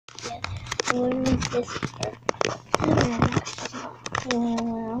Where's this here?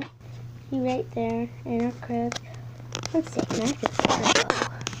 Well, she's right there in her crib. One second, I can put it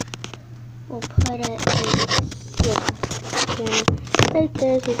up. We'll put it right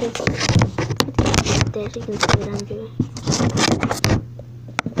there so you can put it right there so you can see what I'm doing.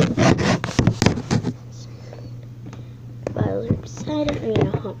 Bottles are beside it. I'm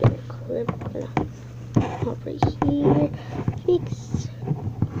gonna hop in the crib. I'm gonna hop right here. Fix.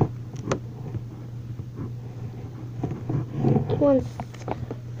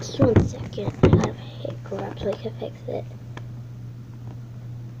 Just one second. I gotta hit grab so I can fix it.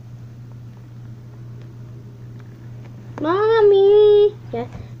 Mommy! Yeah,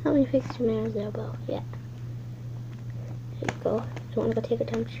 help me fix Tamara's elbow. Yeah. There you go. You want to go take a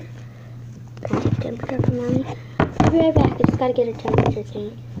temperature? Can I take a temperature for Mommy? I'll be right back. I just gotta get a temperature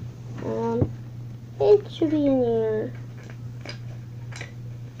thing. It should be in here.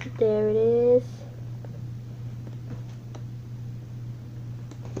 There it is.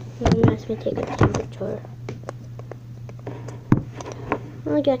 Mommy asked me to take a temperature.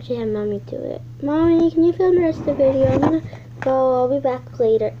 I'll actually have Mommy do it. Mommy, can you film the rest of the video? I'm gonna go. I'll be back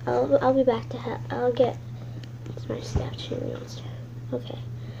later. I'll be back to help. I'll get. It's my staff. She wants to. Okay.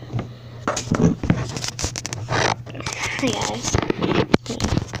 Hi guys.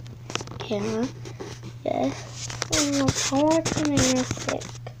 Camera. Yes. Oh, poor Tamara sick.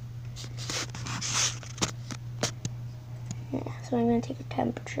 Yeah. So I'm gonna take a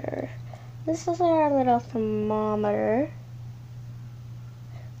temperature. This is our little thermometer.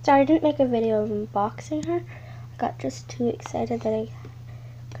 Sorry, I didn't make a video of unboxing her. I got just too excited that I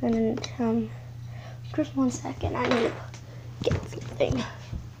couldn't, just one second, I need to get something.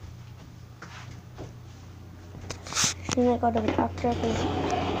 She might go to the doctor because,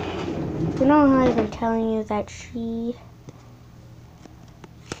 you know how I've been telling you that she,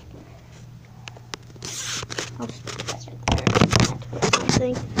 I'll just put this right there. I have to put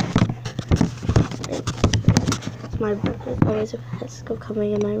something. My brother's always has go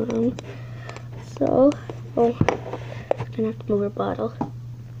coming in my room. So, I'm gonna have to move her bottle.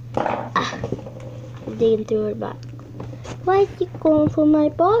 I'm digging through her box. Why is she going for my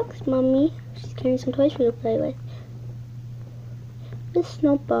box, Mommy? She's carrying some toys for you to play with. This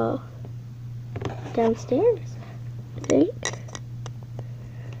snowball downstairs, I think.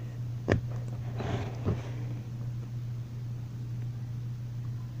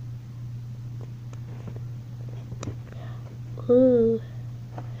 Ooh,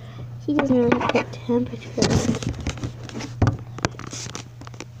 he doesn't really have good temperature.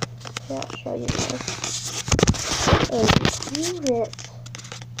 Okay, I'll show you this. And use it.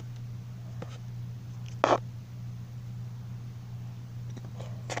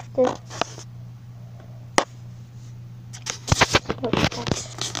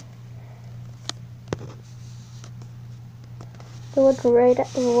 The one right at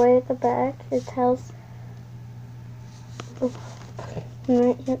the back, it tells.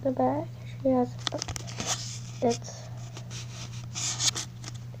 Right here at the back, she has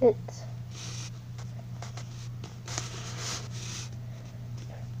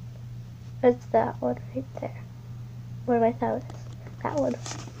it's that one right there. Where my thumb is. That one.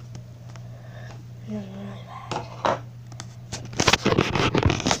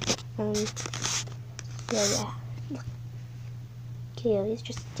 Yeah. Kaylee's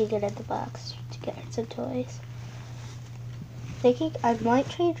just digging at the box to get her some toys. Thinking I might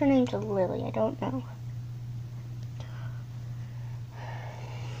change her name to Lily. I don't know.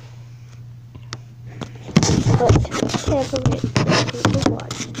 But careful with people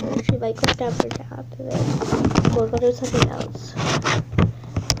watching her. She might go down for a nap and then we'll go do something else.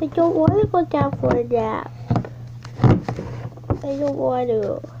 I don't want to go down for a nap. I don't want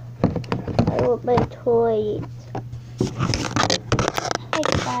to. I want my toys. Hey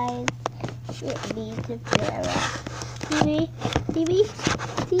guys, it's me, Tamara. See me?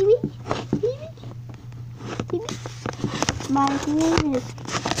 My name is.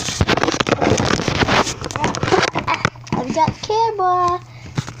 I've got camera.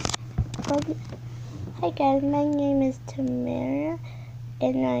 Hi guys, my name is Tamara,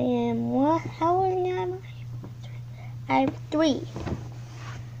 and I am what? How old am I? I'm 3.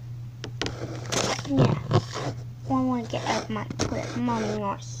 Yeah. I want to get out of my crib. Mommy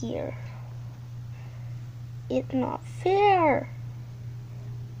not here. It's not fair.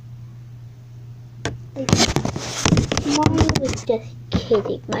 Mommy was just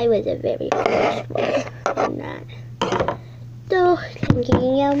kidding. Mine was a very harsh one. I'm not. So, I'm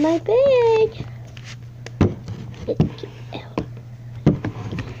getting out of my bag. Let's get out.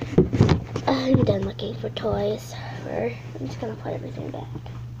 I'm done looking for toys. I'm just gonna put everything back.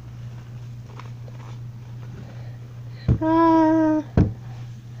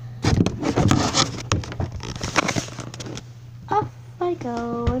 Off I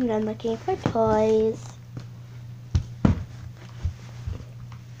go. I'm done looking for toys.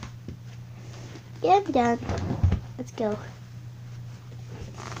 Yeah, I'm done. Let's go.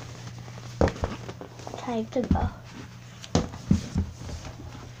 Time to go.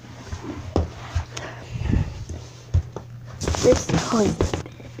 This toys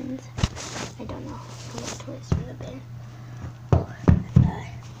bins. I don't know how much toys for the bin.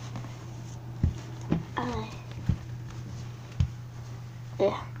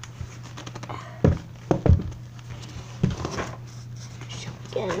 Yeah.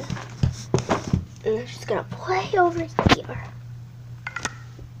 Again. And I'm just gonna play over here.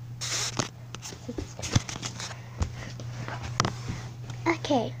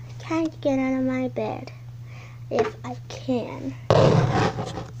 Okay, time to get out of my bed. If I can.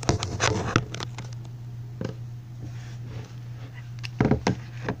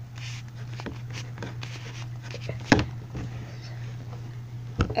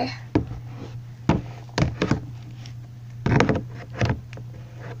 Yeah.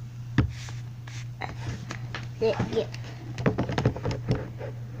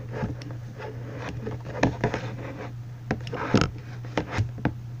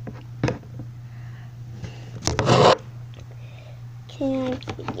 Can't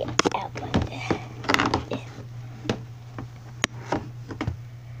get out like that.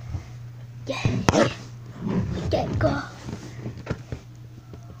 Yeah. Okay, go.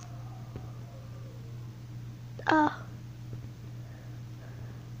 Oh.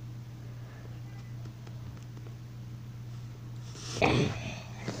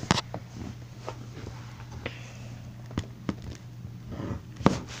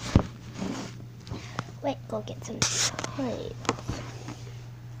 Wait, go get some toys.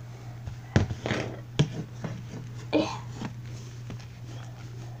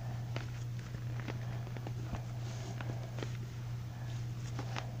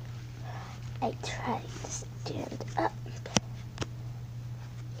 I tried to stand up.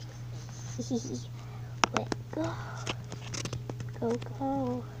 Let go.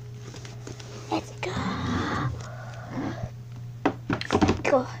 Go. Let's go.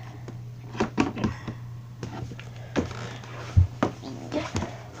 Go.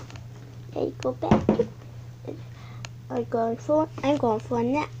 Okay, go back. I'm going for a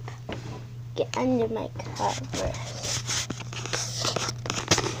nap. Get under my covers.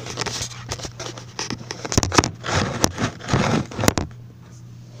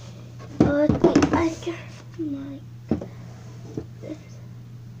 Okay, under my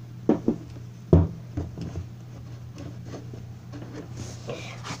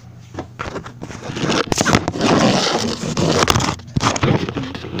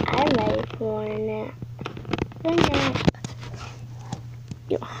I'm ready for a nap.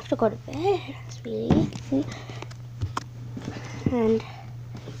 You don't have to go to bed, sweetie. And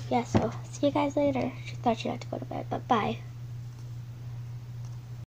yeah, so see you guys later. She thought she had to go to bed, but bye.